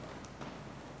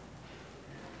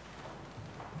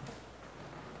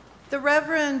The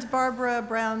Reverend Barbara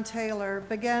Brown Taylor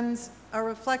begins a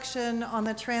reflection on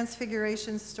the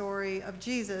transfiguration story of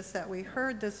Jesus that we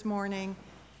heard this morning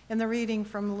in the reading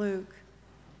from Luke.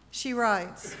 She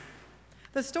writes,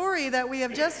 "The story that we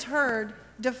have just heard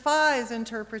defies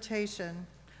interpretation,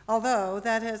 although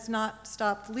that has not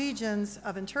stopped legions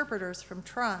of interpreters from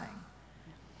trying.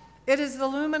 It is the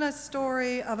luminous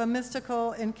story of a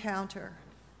mystical encounter,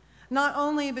 not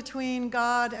only between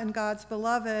God and God's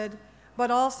beloved, but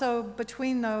also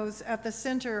between those at the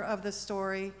center of the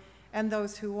story and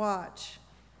those who watch."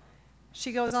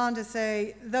 She goes on to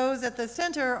say, "Those at the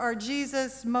center are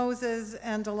Jesus, Moses,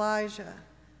 and Elijah.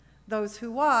 Those who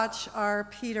watch are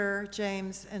Peter,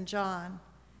 James, and John.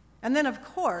 And then, of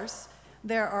course,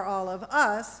 there are all of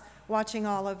us watching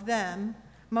all of them,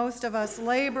 most of us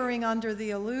laboring under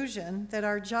the illusion that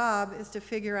our job is to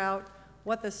figure out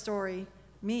what the story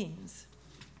means."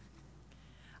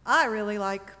 I really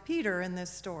like Peter in this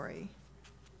story.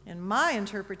 In my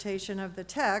interpretation of the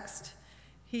text,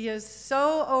 he is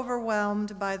so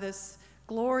overwhelmed by this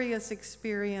glorious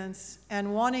experience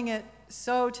and wanting it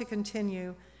so to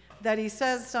continue that he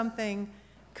says something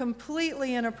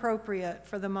completely inappropriate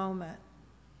for the moment.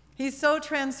 He's so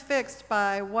transfixed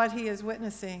by what he is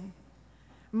witnessing.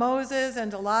 Moses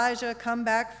and Elijah come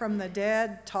back from the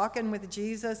dead, talking with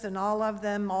Jesus, and all of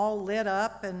them all lit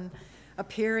up and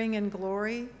appearing in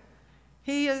glory.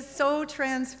 He is so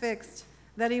transfixed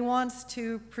that he wants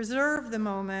to preserve the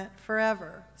moment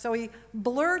forever. So he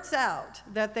blurts out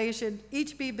that they should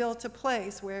each be built a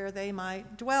place where they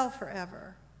might dwell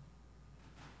forever.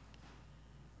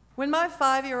 When my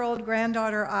 5-year-old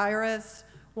granddaughter Iris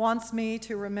wants me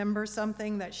to remember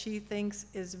something that she thinks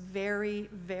is very,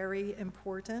 very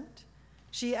important,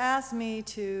 she asks me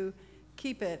to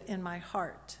keep it in my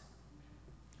heart.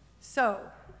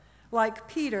 So, like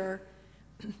Peter,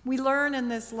 we learn in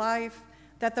this life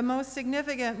that the most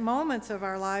significant moments of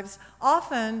our lives,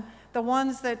 often the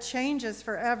ones that change us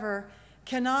forever,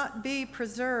 cannot be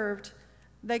preserved.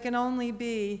 They can only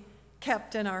be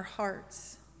kept in our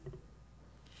hearts.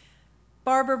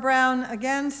 Barbara Brown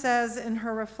again says in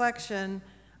her reflection,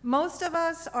 "Most of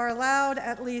us are allowed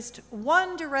at least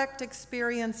one direct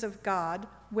experience of God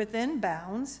within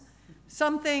bounds,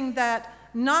 something that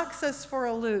knocks us for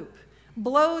a loop,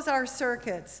 blows our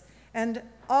circuits, and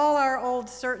all our old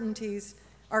certainties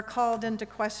are called into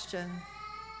question."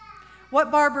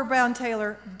 What Barbara Brown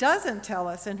Taylor doesn't tell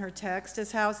us in her text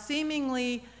is how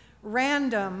seemingly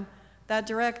random that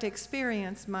direct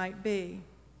experience might be.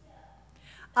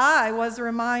 I was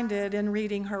reminded in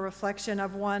reading her reflection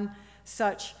of one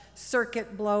such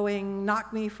circuit-blowing,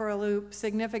 knock-me-for-a-loop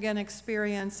significant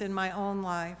experience in my own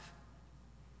life.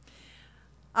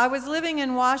 I was living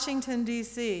in Washington,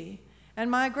 D.C., and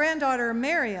my granddaughter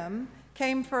Miriam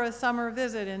came for a summer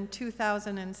visit in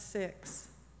 2006.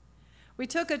 We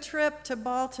took a trip to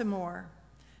Baltimore,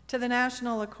 to the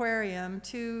National Aquarium,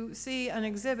 to see an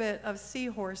exhibit of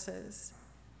seahorses.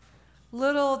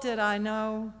 Little did I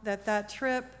know that that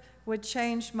trip would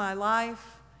change my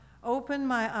life, open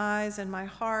my eyes and my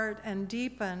heart, and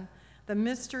deepen the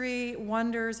mystery,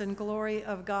 wonders, and glory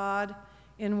of God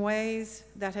in ways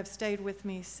that have stayed with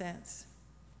me since.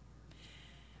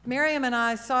 Miriam and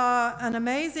I saw an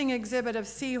amazing exhibit of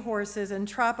seahorses and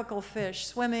tropical fish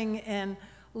swimming in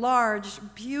large,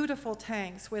 beautiful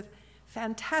tanks with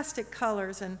fantastic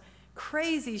colors and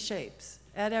crazy shapes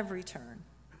at every turn.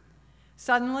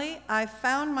 Suddenly, I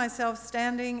found myself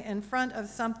standing in front of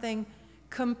something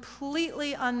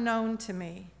completely unknown to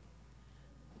me,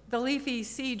 the leafy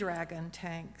sea dragon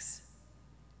tanks.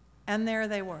 And there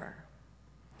they were,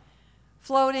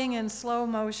 floating in slow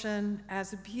motion,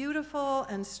 as beautiful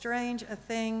and strange a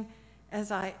thing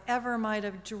as I ever might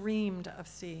have dreamed of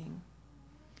seeing.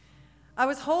 I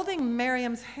was holding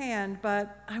Miriam's hand,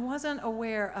 but I wasn't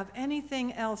aware of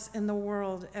anything else in the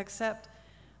world except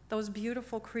those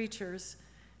beautiful creatures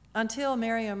until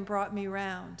Miriam brought me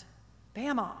round.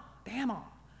 "Bama, Bama,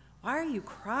 why are you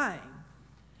crying?"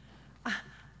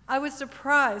 I was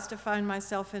surprised to find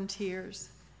myself in tears.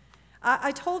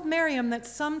 I told Miriam that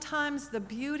sometimes the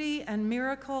beauty and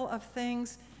miracle of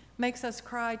things makes us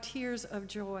cry tears of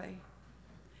joy.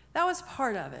 That was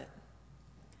part of it.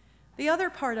 The other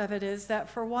part of it is that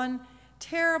for one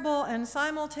terrible and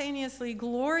simultaneously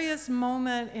glorious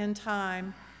moment in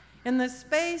time, in the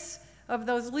space of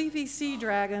those leafy sea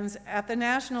dragons at the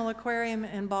National Aquarium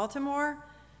in Baltimore,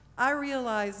 I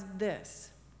realized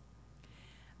this: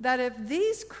 that if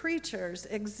these creatures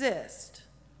exist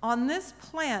on this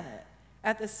planet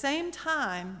at the same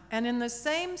time and in the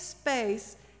same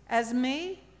space as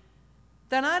me,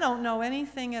 then I don't know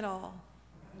anything at all.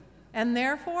 And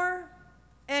therefore,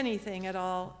 anything at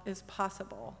all is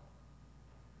possible.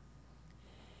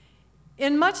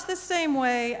 In much the same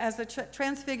way as the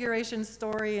Transfiguration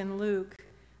story in Luke,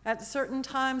 at certain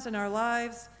times in our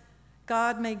lives,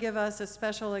 God may give us a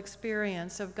special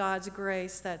experience of God's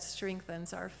grace that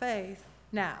strengthens our faith.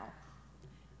 Now,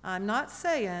 I'm not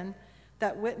saying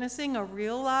that witnessing a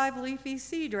real live leafy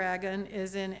sea dragon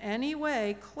is in any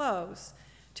way close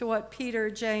to what Peter,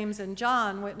 James, and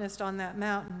John witnessed on that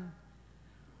mountain.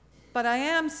 But I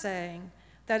am saying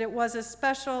that it was a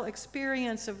special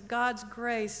experience of God's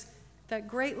grace that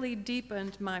greatly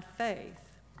deepened my faith.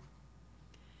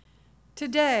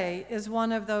 Today is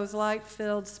one of those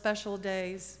light-filled special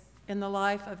days in the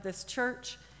life of this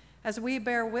church as we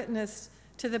bear witness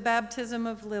to the baptism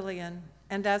of Lillian,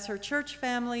 and as her church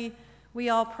family, we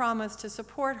all promise to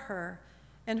support her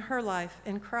in her life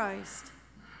in Christ.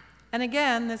 And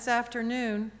again this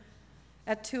afternoon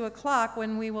at 2 o'clock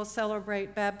when we will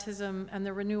celebrate baptism and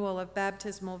the renewal of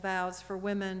baptismal vows for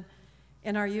women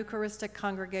in our Eucharistic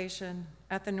congregation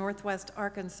at the Northwest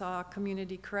Arkansas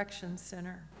Community Corrections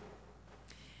Center.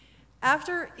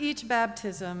 After each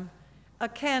baptism, a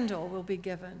candle will be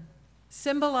given,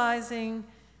 symbolizing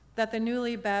that the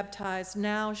newly baptized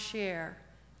now share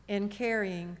in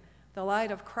carrying the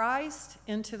light of Christ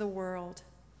into the world.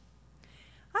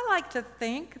 I like to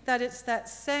think that it's that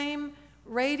same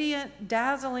radiant,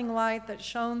 dazzling light that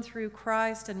shone through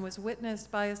Christ and was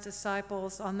witnessed by his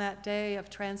disciples on that day of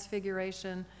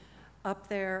transfiguration up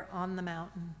there on the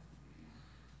mountain.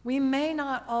 We may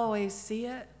not always see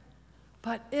it,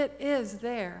 but it is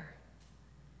there.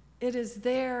 It is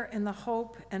there in the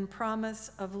hope and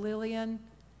promise of Lillian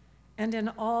and in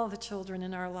all the children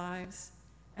in our lives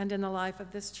and in the life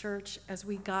of this church as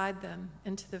we guide them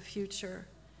into the future.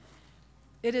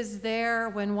 It is there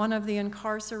when one of the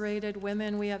incarcerated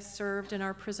women we have served in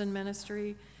our prison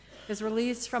ministry is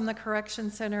released from the correction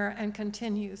center and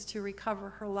continues to recover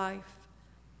her life.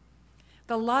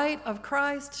 The light of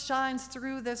Christ shines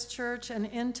through this church and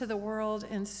into the world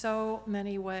in so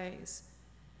many ways.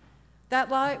 That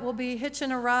light will be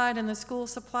hitching a ride in the school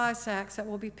supply sacks that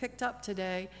will be picked up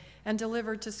today and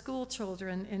delivered to school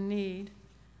children in need.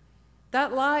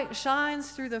 That light shines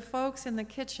through the folks in the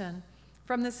kitchen,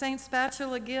 from the St.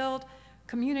 Spatula Guild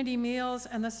community meals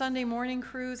and the Sunday morning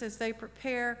crews as they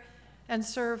prepare and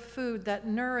serve food that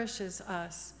nourishes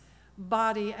us,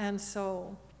 body and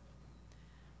soul.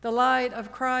 The light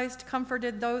of Christ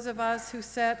comforted those of us who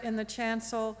sat in the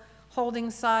chancel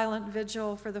holding silent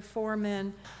vigil for the 4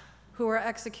 men who were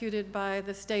executed by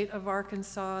the state of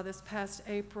Arkansas this past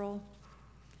April.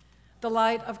 The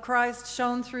light of Christ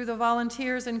shone through the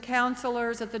volunteers and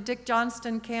counselors at the Dick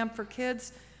Johnston Camp for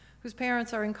Kids whose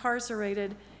parents are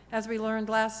incarcerated, as we learned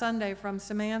last Sunday from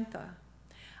Samantha.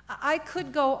 I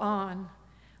could go on.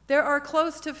 There are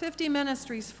close to 50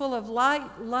 ministries full of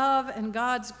light, love, and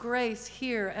God's grace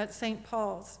here at St.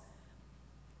 Paul's.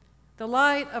 The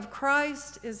light of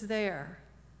Christ is there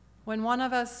when one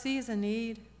of us sees a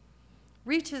need,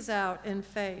 reaches out in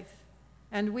faith,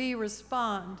 and we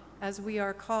respond as we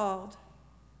are called.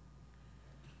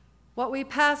 What we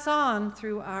pass on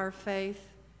through our faith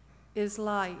is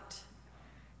light.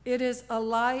 It is a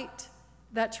light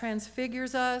that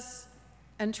transfigures us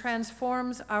and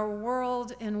transforms our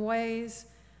world in ways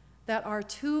that are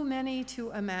too many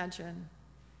to imagine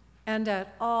and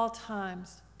at all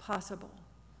times possible.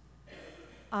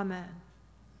 Amen.